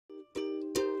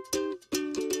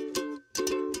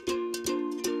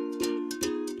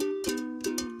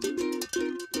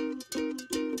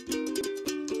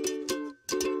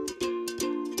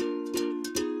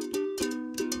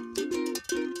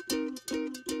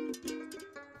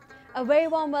A very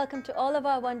warm welcome to all of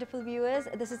our wonderful viewers.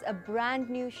 This is a brand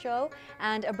new show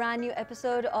and a brand new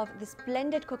episode of the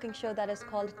splendid cooking show that is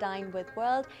called Dine with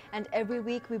World. And every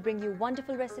week we bring you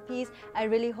wonderful recipes. I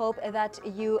really hope that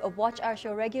you watch our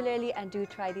show regularly and do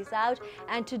try these out.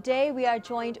 And today we are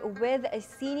joined with a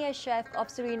senior chef of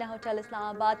Serena Hotel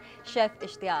Islamabad, Chef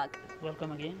Ishtiaq.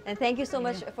 Welcome again. And thank you so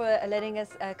much for letting us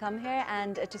come here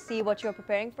and to see what you're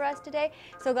preparing for us today.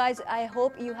 So guys, I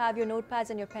hope you have your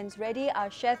notepads and your pens ready. Our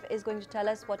chef is going to tell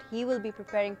us what he will be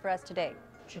preparing for us today.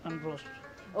 Chicken roast.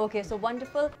 Okay, so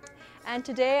wonderful. And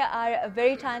today our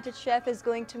very talented chef is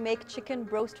going to make chicken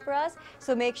roast for us.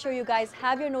 So make sure you guys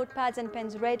have your notepads and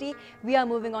pens ready. We are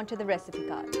moving on to the recipe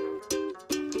card.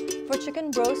 For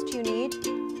chicken roast, you need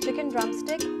chicken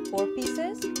drumstick, 4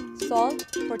 pieces, salt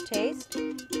for taste,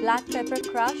 black pepper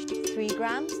crushed, 3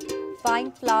 grams,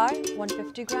 fine flour,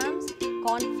 150 grams,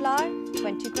 corn flour,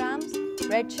 20 grams,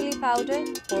 red chili powder,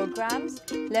 4 grams,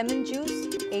 lemon juice,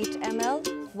 8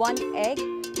 ml, 1 egg,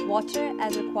 water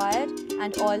as required,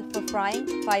 and oil for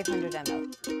frying, 500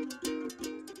 ml.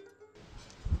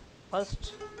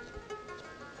 First,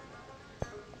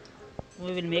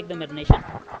 we will make the marination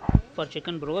for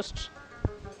chicken roast.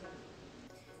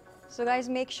 So guys,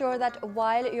 make sure that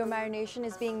while your marination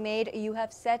is being made, you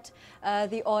have set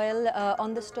the oil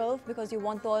on the stove, because you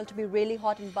want the oil to be really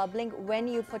hot and bubbling when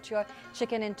you put your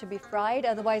chicken in to be fried.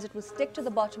 Otherwise, it will stick to the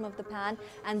bottom of the pan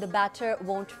and the batter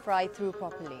won't fry through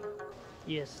properly.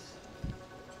 Yes.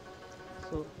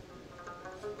 So,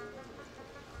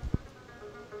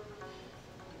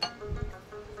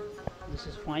 this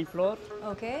is fine flour.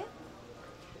 Okay.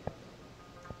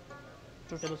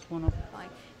 2 tablespoons of Fine.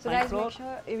 So fine guys, flour.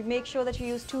 make sure that you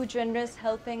use 2 generous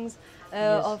helpings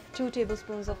Yes. of 2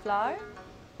 tablespoons of flour.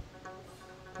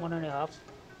 1.5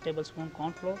 tablespoon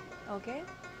corn flour. Okay.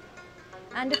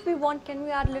 And if we want, can we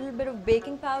add a little bit of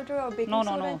baking powder or baking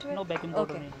soda into it? No baking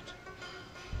powder Okay. in it.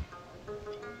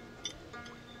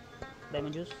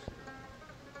 Lemon juice.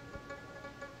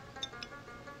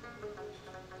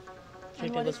 3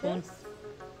 And what is tablespoons. this?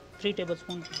 3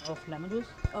 tablespoons of lemon juice.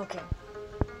 Okay.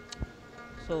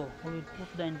 So we will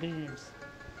put the ingredients.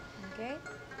 Okay.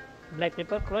 Black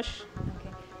pepper crush. Okay.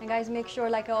 And guys, make sure,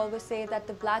 like I always say, that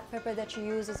the black pepper that you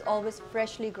use is always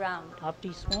freshly ground. Half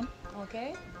teaspoon.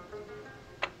 Okay.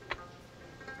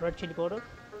 Red chili powder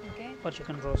Okay. for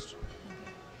chicken roast.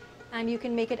 And you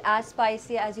can make it as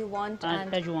spicy as you want.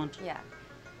 And as you want. Yeah.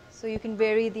 So you can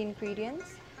vary the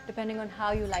ingredients depending on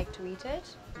how you like to eat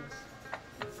it. Yes.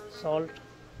 Salt.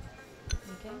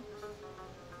 Okay.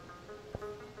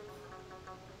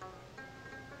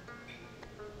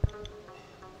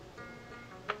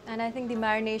 And I think the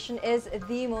marination is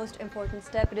the most important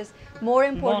step. It is more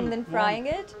important than frying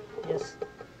it. Yes.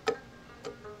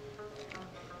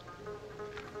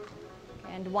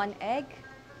 And 1 egg.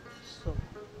 So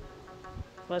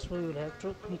first we will have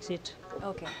to mix it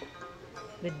Okay.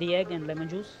 with the egg and lemon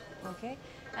juice. Okay.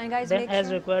 And guys, Then make as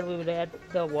sure. required we will add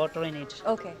the water in it.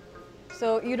 Okay.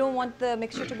 So you don't want the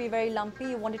mixture to be very lumpy.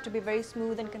 You want it to be very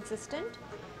smooth and consistent.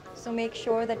 So make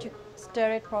sure that you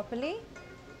stir it properly.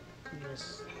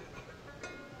 Yes.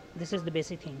 This is the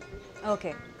basic thing.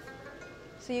 Okay.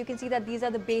 So you can see that these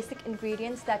are the basic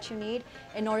ingredients that you need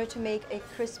in order to make a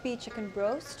crispy chicken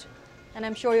roast. And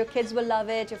I'm sure your kids will love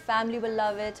it, your family will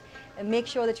love it. And make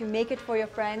sure that you make it for your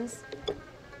friends.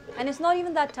 And it's not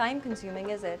even that time consuming,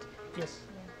 is it? Yes.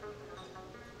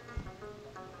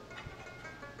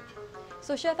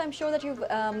 So Chef, I'm sure that you've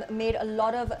made a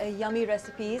lot of yummy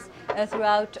recipes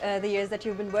throughout the years that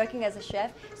you've been working as a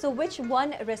chef. So which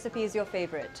one recipe is your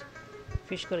favorite?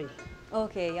 Fish curry.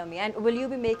 Okay, yummy. And will you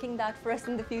be making that for us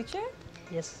in the future?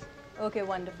 Yes. Okay,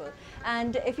 wonderful.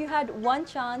 And if you had one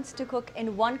chance to cook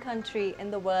in one country in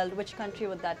the world, which country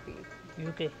would that be?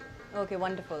 UK. Okay,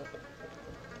 wonderful.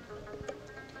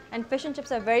 And fish and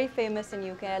chips are very famous in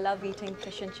UK. I love eating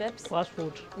fish and chips. Fast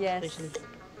food. Yes. Especially.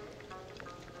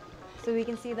 So we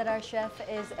can see that our chef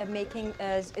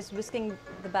is whisking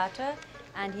the batter,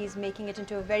 and he's making it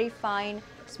into a very fine,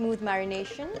 smooth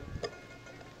marination.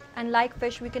 And like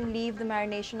fish, we can leave the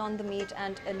marination on the meat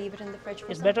and leave it in the fridge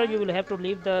for It's some better time. you will have to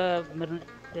leave the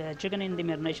chicken in the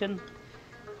marination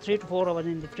 3 to 4 hours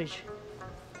in the fridge.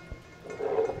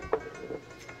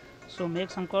 So make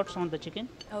some cuts on the chicken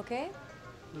Okay.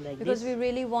 like Because this. we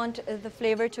really want the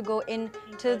flavor to go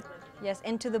into, yes,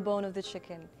 into the bone of the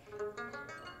chicken.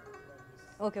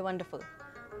 Okay, wonderful.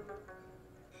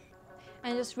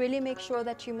 And just really make sure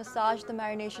that you massage the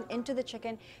marination into the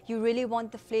chicken. You really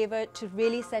want the flavor to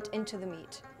really set into the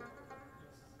meat.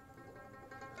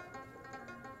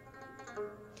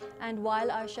 And while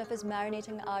our chef is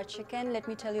marinating our chicken, let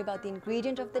me tell you about the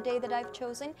ingredient of the day that I've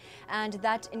chosen. And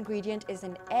that ingredient is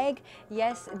an egg.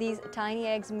 Yes, these tiny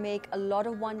eggs make a lot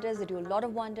of wonders. They do a lot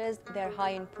of wonders. They're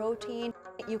high in protein.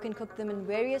 You can cook them in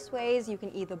various ways. You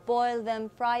can either boil them,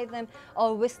 fry them,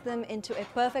 or whisk them into a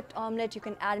perfect omelette. You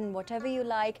can add in whatever you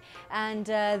like. And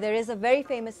there is a very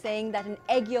famous saying that an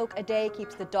egg yolk a day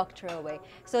keeps the doctor away.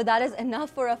 So that is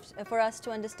enough for us to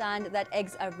understand that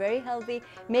eggs are very healthy.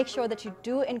 Make sure that you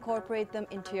do incorporate them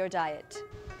into your diet.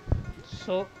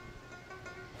 So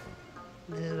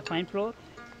this is the fine flour.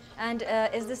 And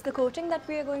is this the coating that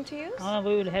we are going to use?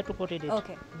 We will have to coat it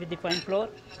Okay. with the fine flour.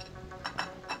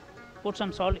 Put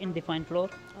some salt in the fine flour.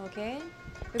 Okay.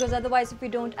 Because otherwise, if we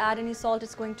don't add any salt,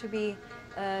 it's going to be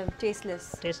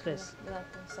tasteless. Tasteless. Without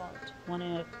the salt.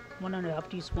 1.5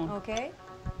 teaspoon. Okay.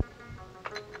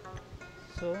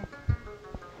 So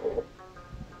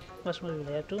first we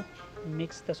will have to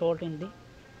mix the salt in the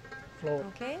flour.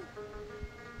 Okay.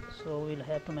 So we will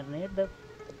have to marinate the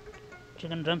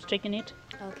chicken drumstick in it,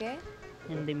 Okay.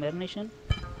 in the marination.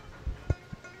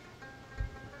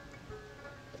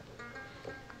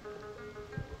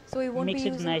 So we won't Mix be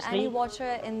it using nicely. any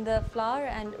water in the flour,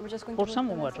 and we're just going Put to some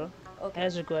them as water well? Okay.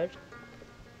 as required.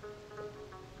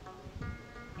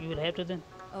 You will have to then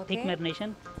thick Okay.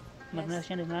 marination. Yes.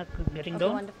 Marination is not getting Okay,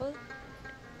 down. wonderful.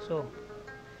 So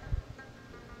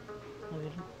we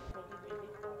will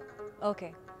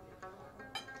Okay.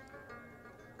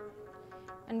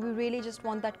 And we really just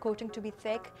want that coating to be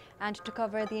thick and to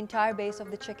cover the entire base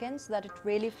of the chicken so that it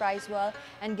really fries well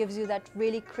and gives you that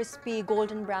really crispy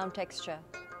golden brown texture.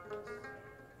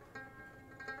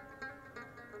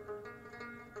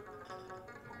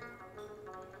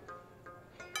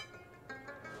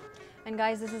 And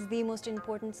guys, this is the most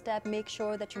important step. Make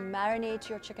sure that you marinate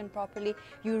your chicken properly.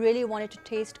 You really want it to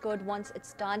taste good once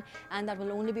it's done, and that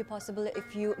will only be possible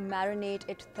if you marinate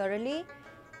it thoroughly.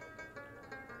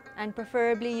 And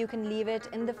preferably you can leave it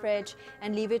in the fridge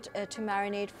and leave it to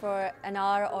marinate for an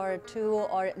hour or two,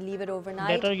 or leave it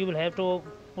overnight. better you will have to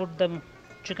put the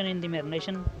chicken in the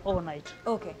marination overnight.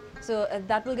 Okay, so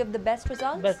that will give the best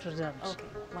results? Best results. Okay,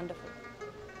 wonderful.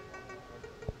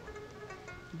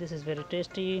 This is very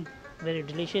tasty, very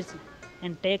delicious,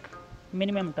 and take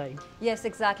minimum time. Yes,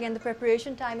 exactly, and the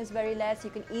preparation time is very less.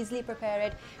 You can easily prepare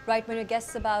it. Right when your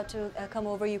guest's about to come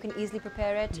over, you can easily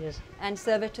prepare it. Yes. And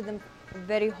serve it to them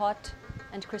very hot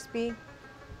and crispy.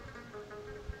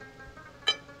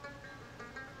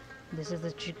 This is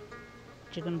the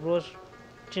chicken broth,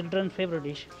 children's favorite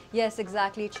dish. Yes,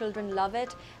 exactly. Children love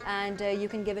it, and you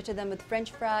can give it to them with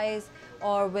French fries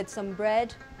or with some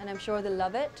bread, and I'm sure they'll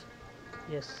love it.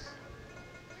 Yes.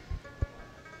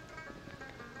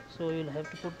 So you will have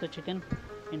to put the chicken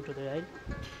into the oil.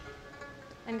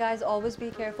 And guys, always be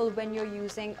careful when you're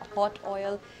using hot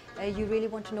oil. You really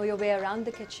want to know your way around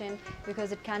the kitchen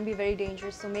because it can be very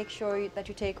dangerous. So make sure that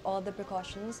you take all the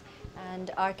precautions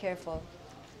and are careful.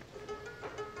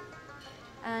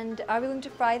 And are we going to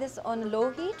fry this on low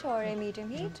heat or a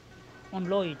medium heat? On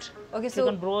low heat. Okay, so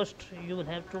Chicken broast you will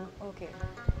have to okay,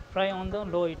 fry on the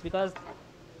low heat, because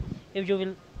if you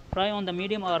will fry on the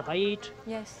medium or high heat,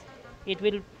 yes, it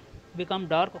will become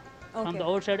dark from Okay. the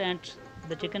outside and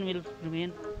the chicken will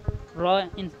remain raw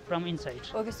from inside.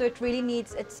 okay. So it really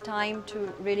needs its time to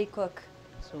really cook.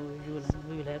 So we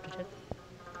will have to check.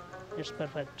 It's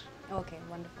perfect. Okay,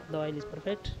 wonderful. The oil is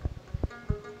perfect.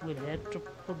 We'll have to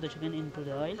put the chicken into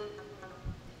the oil.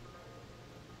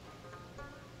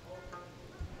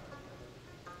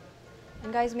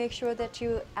 And guys, make sure that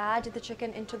you add the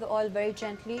chicken into the oil very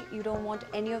gently. You don't want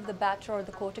any of the batter or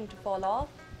the coating to fall off.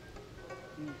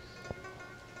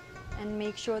 And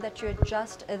make sure that you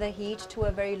adjust the heat to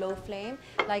a very low flame.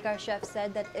 Like our chef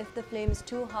said, that if the flame is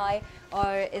too high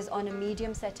or is on a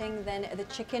medium setting, then the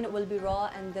chicken will be raw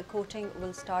and the coating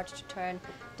will start to turn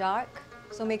dark.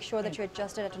 So make sure that you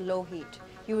adjust it at a low heat.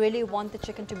 You really want the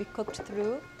chicken to be cooked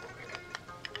through.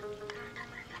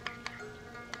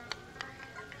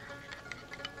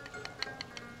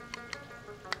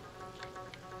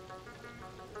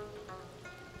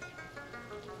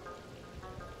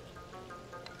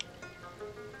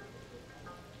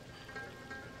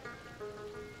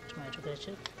 Tomato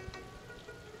ketchup.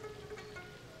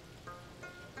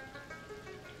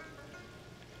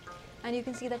 And you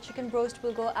can see that chicken roast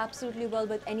will go absolutely well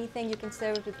with anything. You can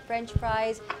serve it with French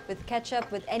fries, with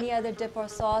ketchup, with any other dip or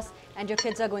sauce, and your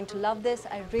kids are going to love this.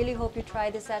 I really hope you try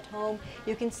this at home.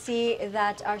 You can see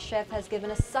that our chef has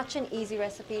given us such an easy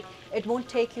recipe. It won't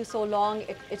take you so long.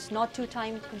 It's not too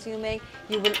time consuming.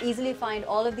 You will easily find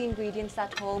all of the ingredients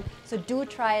at home. So do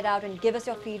try it out and give us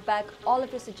your feedback. All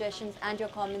of your suggestions and your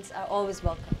comments are always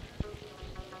welcome.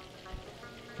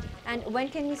 And when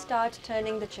can we start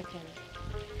turning the chicken?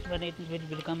 When it will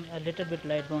become a little bit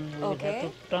light brown, we will have Okay.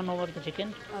 to turn over the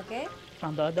chicken. Okay.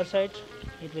 From the other side,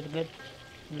 it will get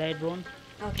light brown.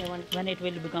 Okay, wonderful. When it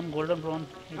will become golden brown,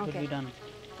 it will Okay. be done.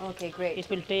 Okay, great. It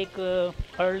will take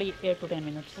hardly 8 to 10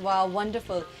 minutes. Wow,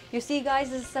 wonderful. You see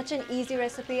guys, this is such an easy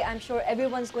recipe. I'm sure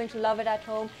everyone's going to love it at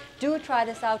home. Do try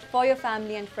this out for your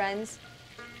family and friends.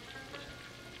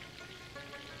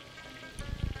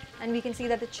 And we can see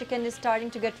that the chicken is starting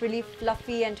to get really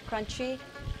fluffy and crunchy.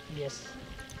 Yes.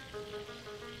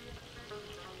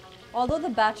 Although the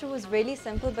batter was really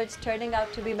simple, but it's turning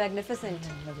out to be magnificent.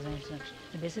 Magnificent.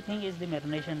 The basic thing is the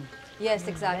marination. Yes,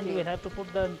 When exactly. we have to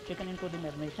put the chicken into the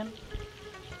marination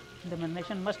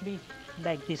must be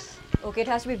like this, Okay, it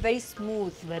has to be very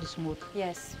smooth. very smooth.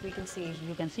 Yes, we can see.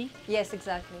 You can see. Yes,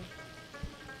 exactly.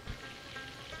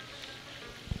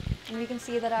 And we can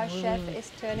see that our chef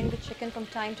is turning the chicken from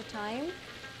time to time.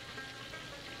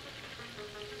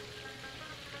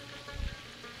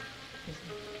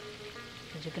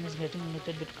 The chicken is getting a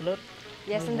little bit color.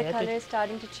 Yes, We and will the have color is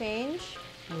starting to change.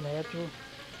 We will have to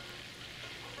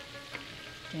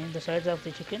change the sides of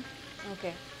the chicken.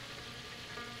 Okay.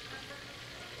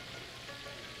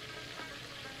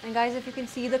 And guys, if you can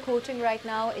see the coating right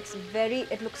now,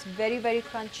 it looks very, very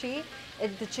crunchy.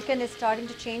 The chicken is starting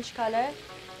to change color.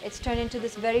 It's turned into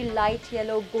this very light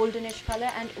yellow, goldenish color,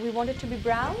 and we want it to be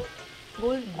brown?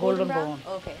 Golden brown.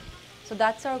 Okay. So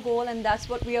that's our goal, and that's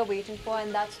what we are waiting for,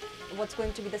 and that's what's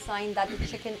going to be the sign that the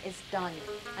chicken is done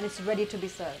and it's ready to be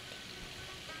served.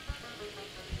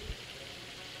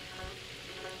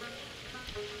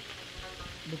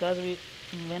 Because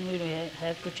when we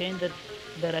have to change the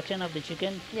direction of the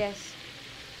chicken, Yes.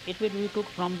 it will be cooked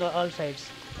from the all sides.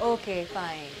 Okay,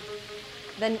 fine.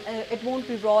 Then it won't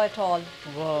be raw at all.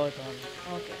 Raw at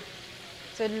all. Okay.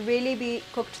 So it will really be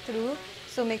cooked through.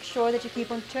 So make sure that you keep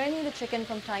on turning the chicken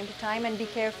from time to time, and be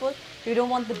careful. You don't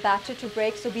want the batter to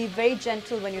break, so be very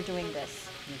gentle when you're doing this.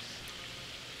 Yes.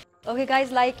 Okay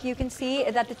guys, like you can see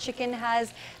that the chicken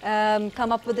has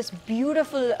come up with this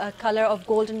beautiful color of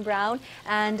golden brown,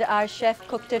 and our chef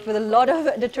cooked it with a lot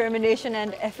of determination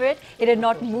and effort. It did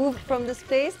not move from this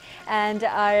place, and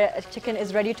our chicken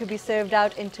is ready to be served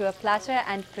out into a platter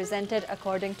and presented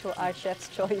according to our chef's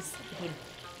choice. It will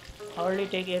hardly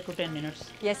take 8 to 10 minutes.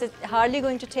 Yes, it's hardly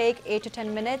going to take 8 to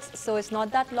 10 minutes, so it's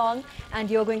not that long, and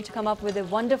you're going to come up with a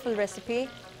wonderful recipe.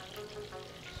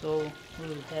 So we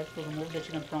will have to remove the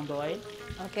chicken from the oil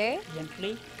Okay.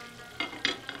 gently.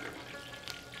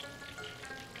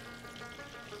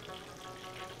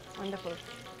 Wonderful.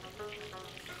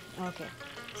 Okay.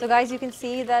 So guys, you can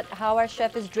see that how our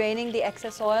chef is draining the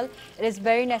excess oil. It is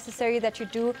very necessary that you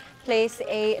do place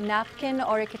a napkin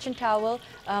or a kitchen towel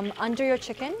under your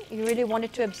chicken. You really want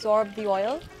it to absorb the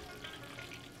oil.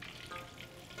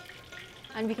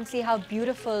 And we can see how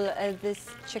beautiful this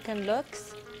chicken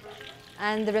looks.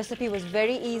 And the recipe was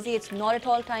very easy. It's not at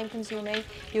all time consuming.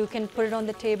 You can put it on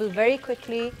the table very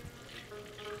quickly.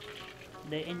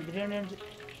 The ingredients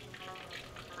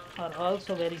are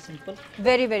also very simple.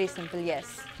 Very, very simple,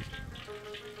 yes.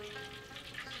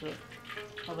 So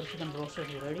our chicken roasted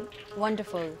is ready.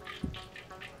 Wonderful.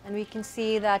 And we can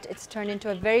see that it's turned into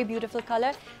a very beautiful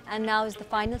color. And now is the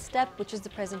final step, which is the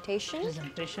presentation.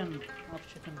 Presentation of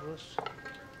chicken roast.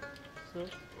 So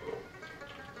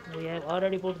we have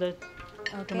already put the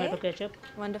tomato ketchup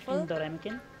Wonderful. in the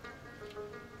ramekin.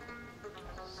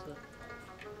 So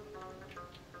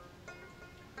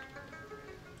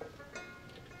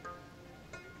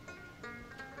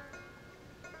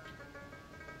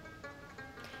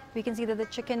We can see that the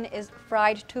chicken is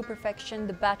fried to perfection.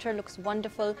 The batter looks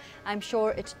wonderful. I'm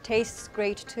sure it tastes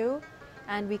great too.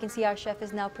 And we can see our chef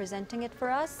is now presenting it for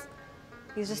us.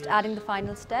 He's just Yes. adding the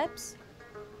final steps.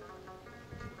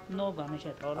 no garnish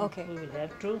at all. Okay. We will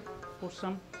have to put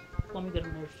some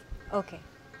pomegranate Okay.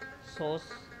 sauce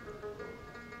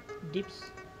dips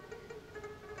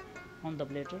on the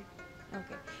platter.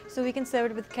 Okay. So we can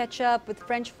serve it with ketchup, with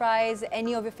French fries,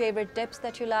 any of your favorite dips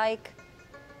that you like.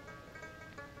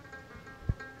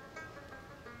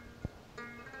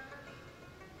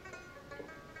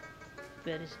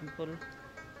 Very simple,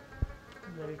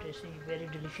 very tasty, very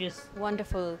delicious.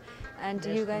 Wonderful. And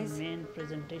That's you guys, the main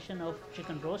presentation of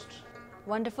chicken roast.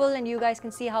 wonderful. And you guys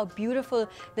can see how beautiful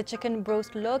the chicken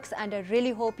roast looks. And I really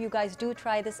hope you guys do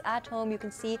try this at home. You can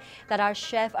see that our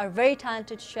chef, our very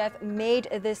talented chef, made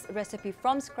this recipe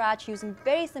from scratch using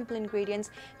very simple ingredients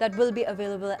that will be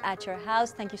available at your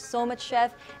house. Thank you so much,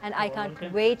 chef. And I You're can't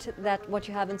welcome. wait that what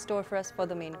you have in store for us for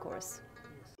the main course.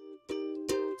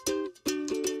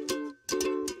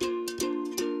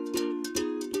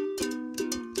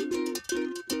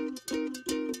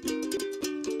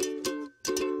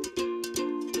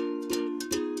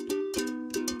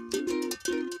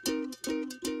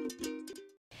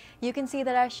 You can see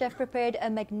that our chef prepared a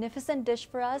magnificent dish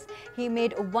for us. He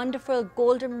made a wonderful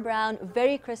golden brown,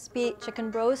 very crispy chicken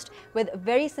broast with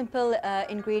very simple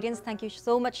ingredients. Thank you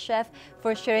so much, chef,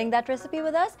 for sharing that recipe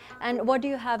with us. And what do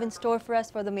you have in store for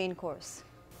us for the main course?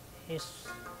 It's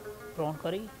prawn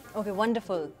curry. Okay,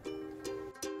 wonderful.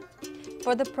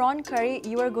 For the prawn curry,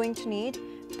 you are going to need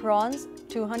prawns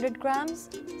 200 grams,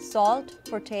 salt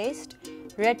for taste,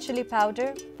 red chili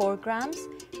powder 4 grams,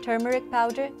 turmeric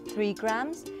powder 3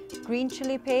 grams, green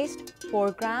chili paste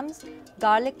 4 grams,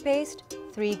 garlic paste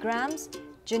 3 grams,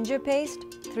 ginger paste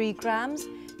 3 grams,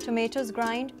 tomatoes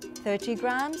grind 30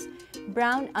 grams,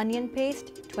 brown onion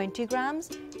paste 20 grams,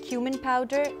 cumin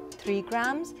powder 3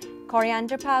 grams,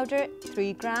 coriander powder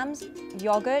 3 grams,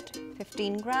 yogurt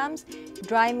 15 grams,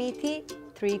 dry methi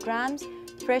 3 grams,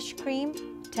 fresh cream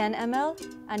 10 ml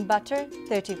and butter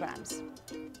 30 grams.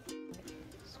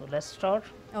 So let's start.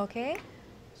 Okay.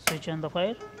 Switch on the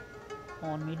fire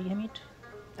on medium heat.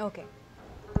 Okay.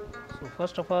 So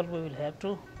first of all, we will have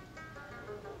to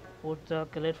put the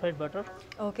clarified butter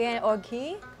Okay, or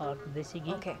ghee? or desi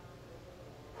ghee. Okay.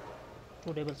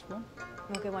 2 tablespoons.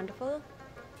 Okay, wonderful.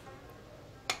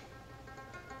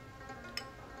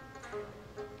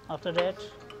 After that,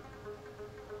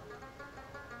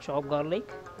 chop garlic.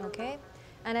 Okay.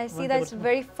 And I see 1 that it's tablespoon.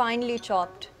 very finely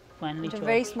chopped Finely into chopped.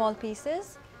 very small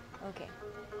pieces. Okay.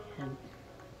 And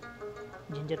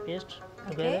ginger paste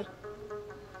Okay. together.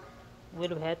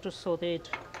 We'll have to saute it.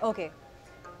 Okay.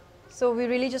 So we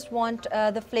really just want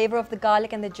the flavor of the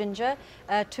garlic and the ginger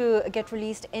to get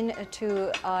released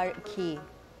into our ghee.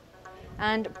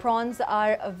 And prawns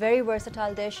are a very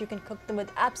versatile dish. You can cook them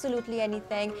with absolutely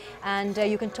anything, and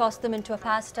you can toss them into a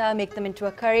pasta, make them into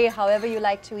a curry, however you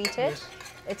like to eat it. Yes.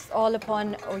 It's all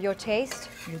upon your taste.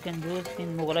 You can use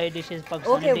in Mughalai dishes,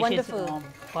 Pakistani Okay, dishes, wonderful.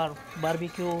 for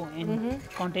barbecue, in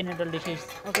continental dishes.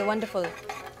 Okay, wonderful.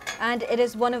 And it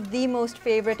is one of the most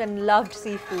favorite and loved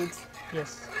seafoods.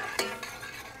 Yes.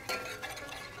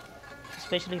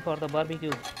 Especially for the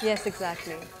barbecue. Yes,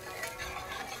 exactly.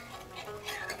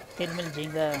 It will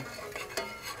bring the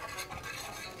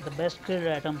best grilled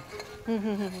item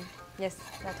Yes,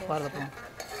 that is. for the prawn.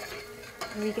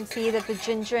 And we can see that the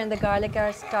ginger and the garlic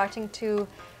are starting to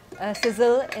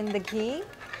sizzle in the ghee.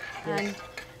 Yes.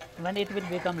 When it will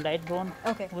become light brown,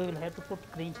 Okay. we will have to put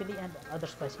green chili and other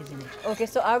spices in it. Okay,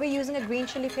 so are we using a green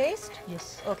chili paste?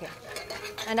 Yes. Okay.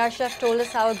 And our chef told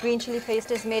us how a green chili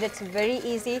paste is made. It's very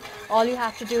easy. All you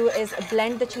have to do is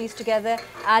blend the chilies together,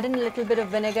 add in a little bit of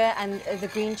vinegar, and the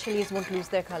green chilies won't lose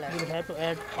their color. You will have to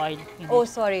add oil in Oh, it.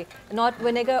 sorry, not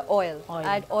vinegar, oil. Oil.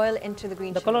 Add oil into the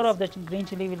green The chilies. color of the green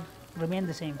chili will remain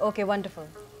the same. Okay, wonderful.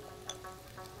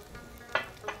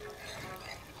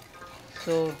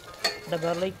 So the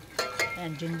garlic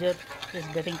and ginger is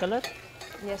getting color.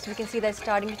 Yes, we can see that it's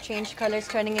starting to change colors,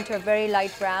 turning into a very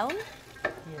light brown.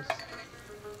 Yes.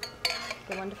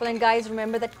 Okay, wonderful. And guys,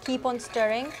 remember that keep on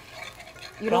stirring.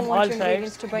 You From don't want all your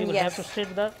ingredients sides, to burn. you will Yes. have to stir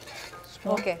the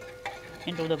spoon Okay.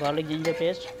 into the garlic ginger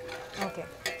paste. Okay.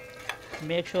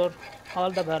 Make sure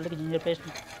all the garlic ginger paste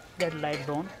get light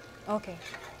brown. Okay.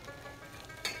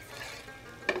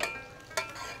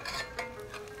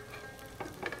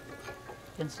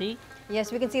 You can see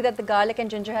Yes, we can see that the garlic and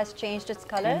ginger has changed its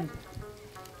color. and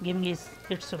giving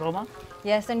its aroma.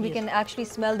 Yes, and we Yes. can actually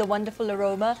smell the wonderful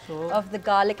aroma So- of the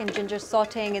garlic and ginger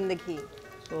sauteing in the ghee.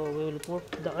 So we will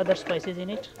put the other spices in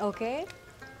it. Okay.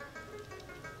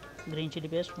 Green chili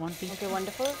paste 1 teaspoon. Okay,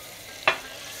 wonderful.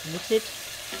 Mix it.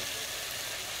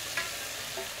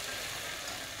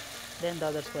 Then the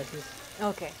other spices.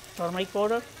 Okay. Turmeric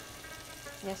powder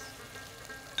Yes.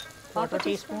 quarter Half a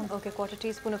teaspoon. Okay, quarter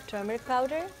teaspoon of turmeric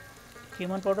powder.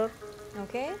 Cumin powder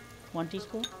Okay. 1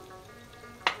 teaspoon.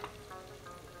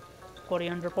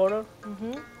 Coriander powder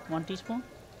Mm-hmm. 1 teaspoon.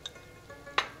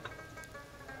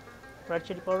 Red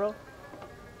chili powder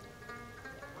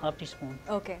half teaspoon.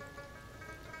 Okay.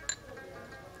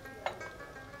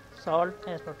 Salt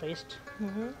as per taste.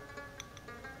 Mm-hmm.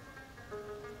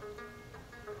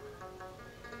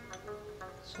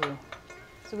 So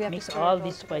So we have mix to stir all it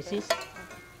these together. spices.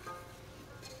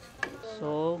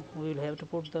 So we will have to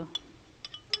put the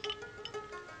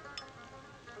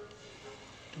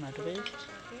tomato paste.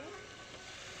 Okay.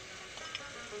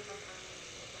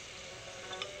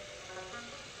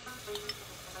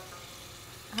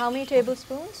 How many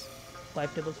tablespoons?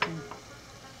 5 tablespoon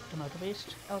tomato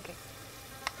paste Okay.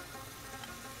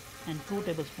 and 2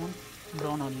 tablespoon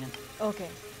brown onion. Okay.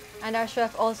 And our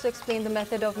chef also explained the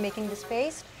method of making this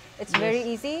paste. It's very Yes.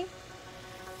 easy.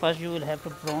 First you will have to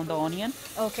brown the onion,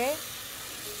 Okay.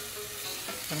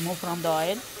 remove from the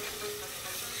oil,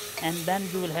 and then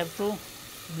you will have to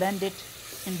blend it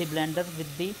in the blender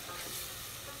with the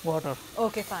water.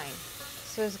 Okay, fine.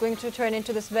 So it's going to turn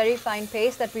into this very fine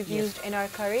paste that we've Yes. used in our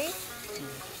curry.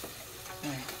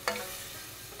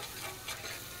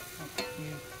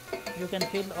 You can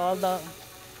feel all the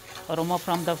aroma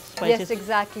from the spices Yes,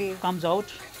 exactly. comes out.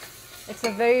 It's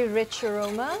a very rich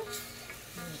aroma.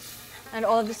 And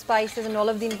all of the spices and all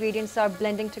of the ingredients are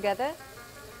blending together.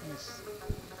 Yes.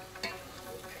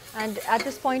 And at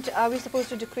this point, are we supposed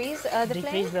to decrease the flame?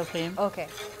 Decrease the flame. Okay.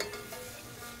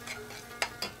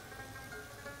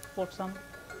 Put some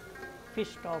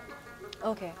fish stock.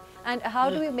 Okay. And how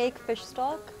do we make fish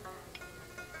stock?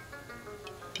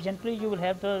 Gently you will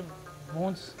have the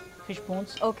bones, fish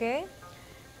bones. Okay.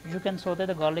 You can saute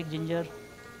the garlic, ginger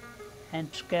and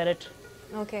carrot,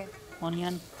 Okay.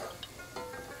 onion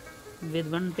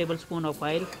with 1 tablespoon of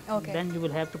oil. Okay. Then you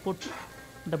will have to put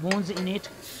the bones in it.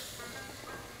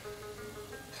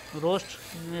 Roast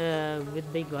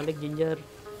with the garlic, ginger,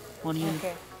 onion,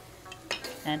 Okay.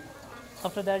 and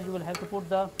after that you will have to put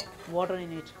the water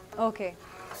in it. Okay.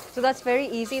 So that's very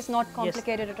easy. It's not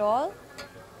complicated at all.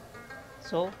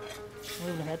 So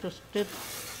we will have to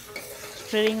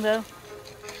stirring the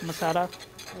masala.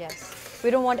 Yes. We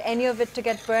don't want any of it to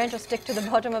get burnt or stick to the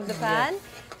bottom of the pan.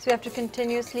 So we have to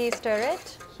continuously stir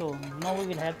it. So now we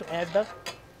will have to add the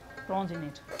prawns in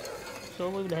it. So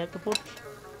we will have to put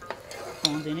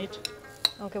prawns in it,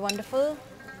 Okay, wonderful.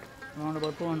 around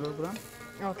about 200 gram.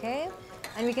 Okay.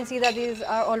 And we can see that these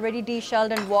are already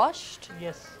de-shelled and washed.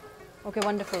 Yes, Okay,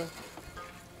 wonderful.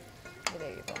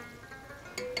 There you go.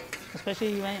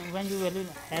 especially when you will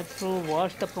have to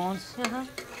wash the prawns. Uh-huh.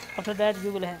 After that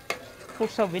you will have put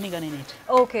some vinegar in it.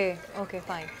 Okay, okay,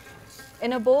 fine.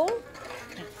 In a bowl?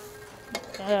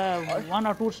 1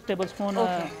 or 2 tablespoon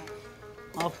Okay.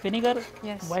 of vinegar,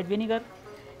 Yes. white vinegar,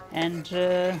 and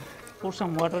put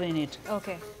some water in it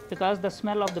Okay, because the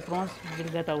smell of the prawns will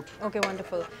get out. okay,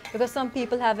 wonderful. Because some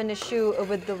people have an issue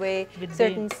with the way With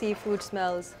certain seafood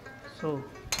smells. So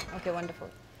Okay, wonderful.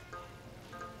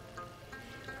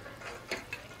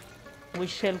 we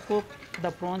shall cook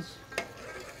the prawns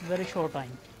very short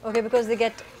time. Okay, because they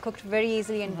get cooked very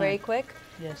easily and very quick,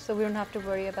 Yes. so we don't have to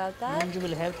worry about that. Then you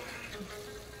will have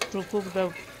to cook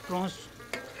the prawns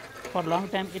for long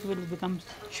time. It will become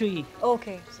chewy,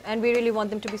 Okay, and we really want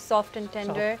them to be soft and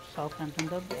tender. soft and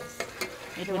tender. Yes.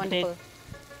 It Okay, will wonderful.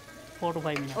 take 4 to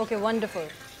 5 minutes. Okay, wonderful.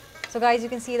 So guys, you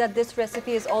can see that this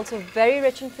recipe is also very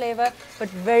rich in flavor, but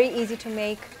very easy to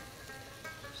make.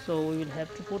 So we will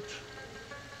have to put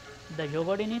the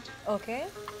yogurt in it, Okay,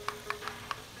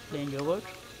 plain yogurt.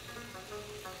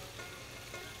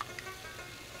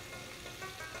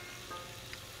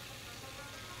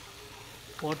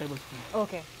 Four tablespoons.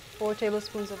 okay. 4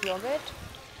 tablespoons of yogurt.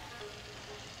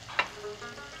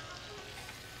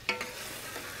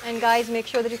 And guys, make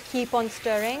sure that you keep on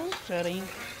stirring. Stirring.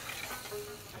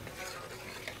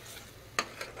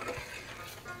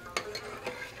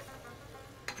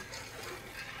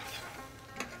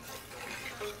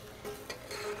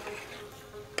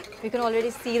 You can already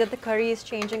see that the curry is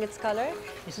changing its color.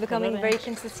 It's becoming color very and-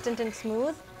 consistent and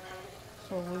smooth.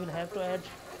 So we will have to add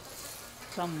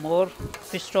some more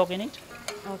fish stock in it.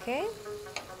 Okay.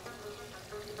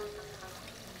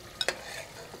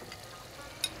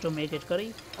 To make it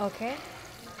curry. Okay.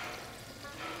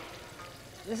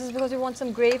 This is because you want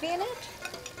some gravy in it?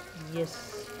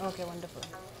 Yes. Okay, wonderful.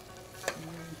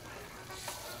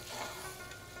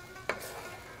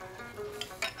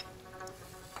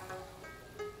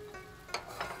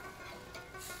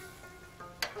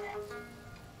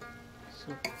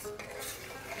 So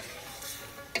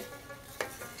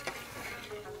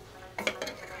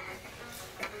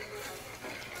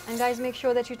And guys, make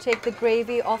sure that you take the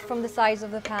gravy off from the sides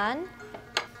of the pan.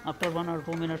 after 1 or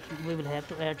 2 minutes, we will have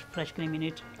to add fresh cream in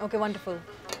it. Okay, wonderful.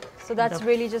 So that's The-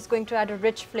 really just going to add a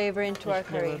rich flavor into Rich our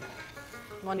curry. flavor.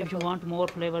 If Wonderful. you want more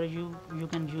flavor, you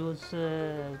can use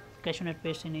cashew nut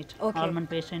paste in it, Okay. almond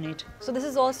paste in it. So this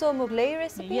is also a Mughlai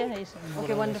recipe? Yeah, it's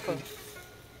Okay, wonderful.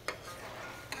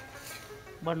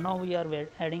 But now we are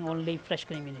adding only fresh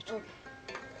cream in it. Okay.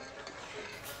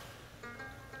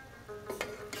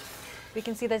 We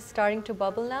can see that's starting to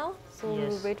bubble now. So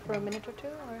we'll Yes. wait for a minute or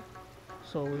two, or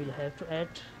So we will have to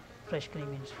add fresh cream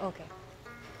in it. okay.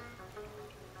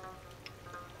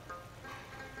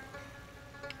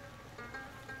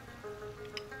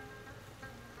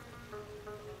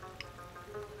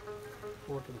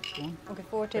 Four tablespoons. Okay,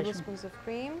 4 Fresh- tablespoons of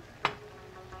cream.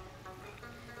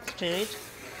 Stir it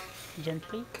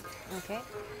gently. Okay.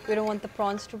 We don't want the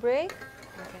prawns to break.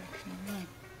 Okay.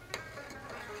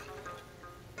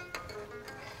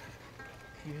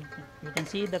 You can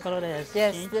see the color has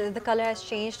Yes, changed. the color has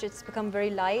changed. It's become very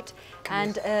light,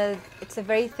 and it's a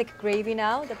very thick gravy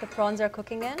now that the prawns are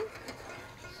cooking in.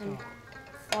 So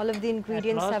All of the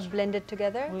ingredients last, have blended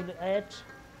together. we'll add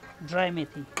dry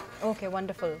methi, Okay,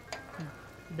 wonderful.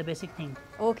 the basic thing.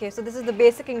 Okay, so this is the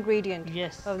basic ingredient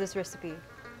Yes. of this recipe.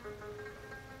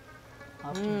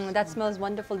 After That smells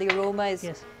wonderful. The aroma is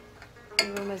Yes.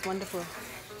 wonderful.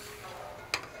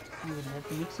 You will have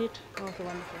to mix it. Okay,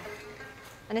 wonderful.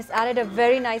 And it's added a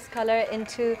very nice color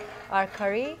into our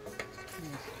curry.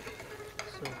 Yes.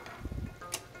 So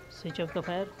switch off the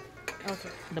fire. Okay.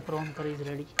 The prawn curry is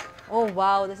ready. Oh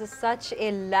wow, this is such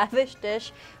a lavish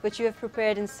dish which you have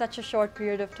prepared in such a short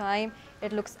period of time.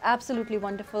 It looks absolutely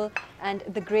wonderful, and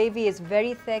the gravy is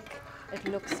very thick. It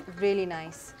looks really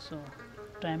nice. So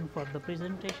time for the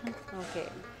presentation. Okay.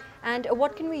 And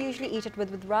what can we usually eat it with?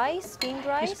 With rice, steamed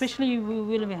rice? Especially we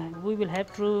will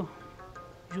have to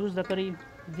use the curry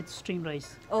with steamed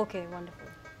rice. Okay, wonderful.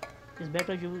 It's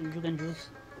better you can use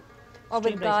Or with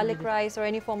steamed garlic with rice or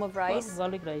any form of it. Or rice.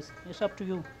 garlic rice. It's up to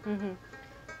you.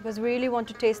 Because we really want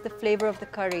to taste the flavor of the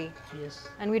curry. Yes.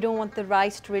 And we don't want the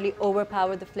rice to really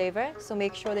overpower the flavor. So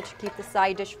make sure that you keep the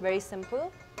side dish very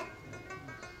simple.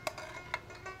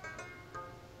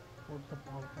 Put the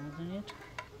prawns in it.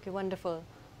 Okay, wonderful.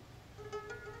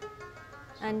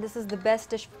 And this is the best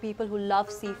dish for people who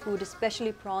love seafood,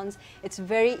 especially prawns. It's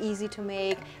very easy to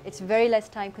make. It's very less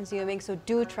time consuming. So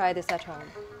do try this at home.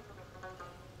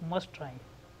 Must try.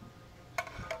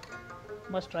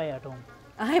 Must try at home.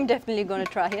 I'm definitely going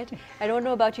to try it. I don't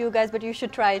know about you guys, but you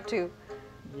should try it too.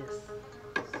 Yes.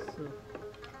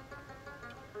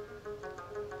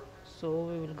 So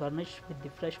we will garnish with the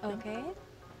fresh cream. Okay.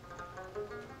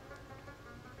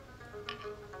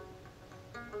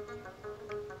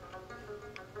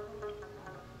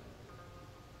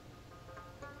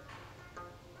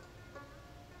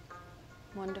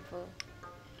 Wonderful.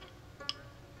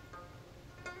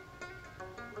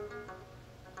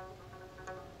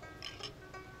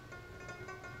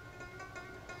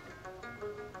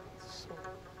 So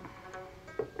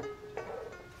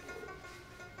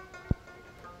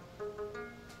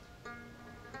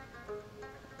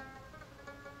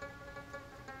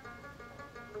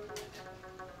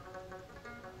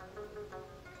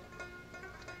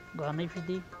garnish with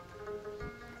the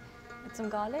With some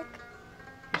garlic?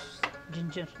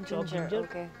 ginger, chopped ginger,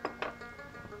 Okay.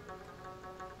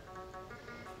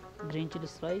 green chili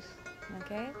slice,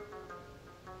 Okay.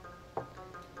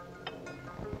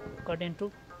 cut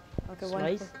into Okay, slice.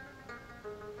 wonderful.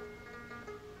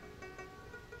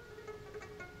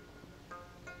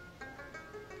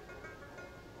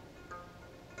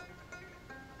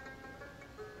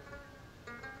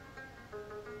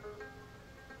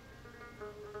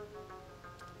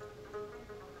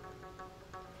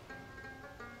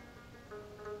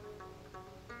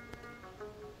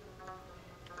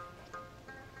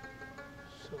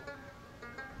 So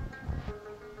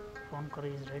prawn curry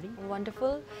is ready.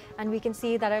 Wonderful. And we can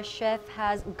see that our chef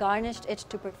has garnished it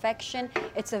to perfection.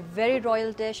 It's a very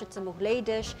royal dish. It's a Mughlai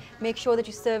dish. Make sure that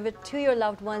you serve it to your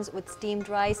loved ones with steamed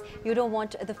rice. You don't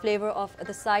want the flavor of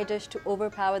the side dish to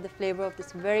overpower the flavor of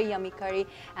this very yummy curry.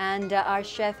 And our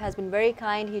chef has been very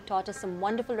kind. He taught us some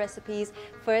wonderful recipes.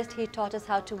 First, he taught us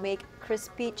how to make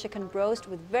crispy chicken broast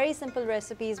with very simple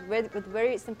recipes, with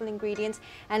very simple ingredients.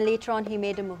 And later on, he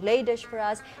made a Mughlai dish for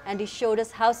us, and he showed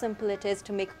us how simple it is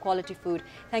to make quality food.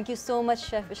 Thank you so much,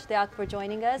 Chef Ishtiyaq, for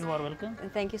joining us. You are welcome.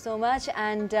 Thank you so much.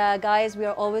 And guys, we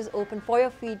are always open for your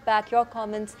feedback, your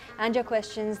comments, and your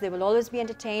questions. They will always be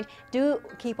entertained. Do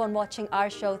keep on watching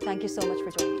our show. Thank you so much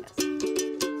for joining us.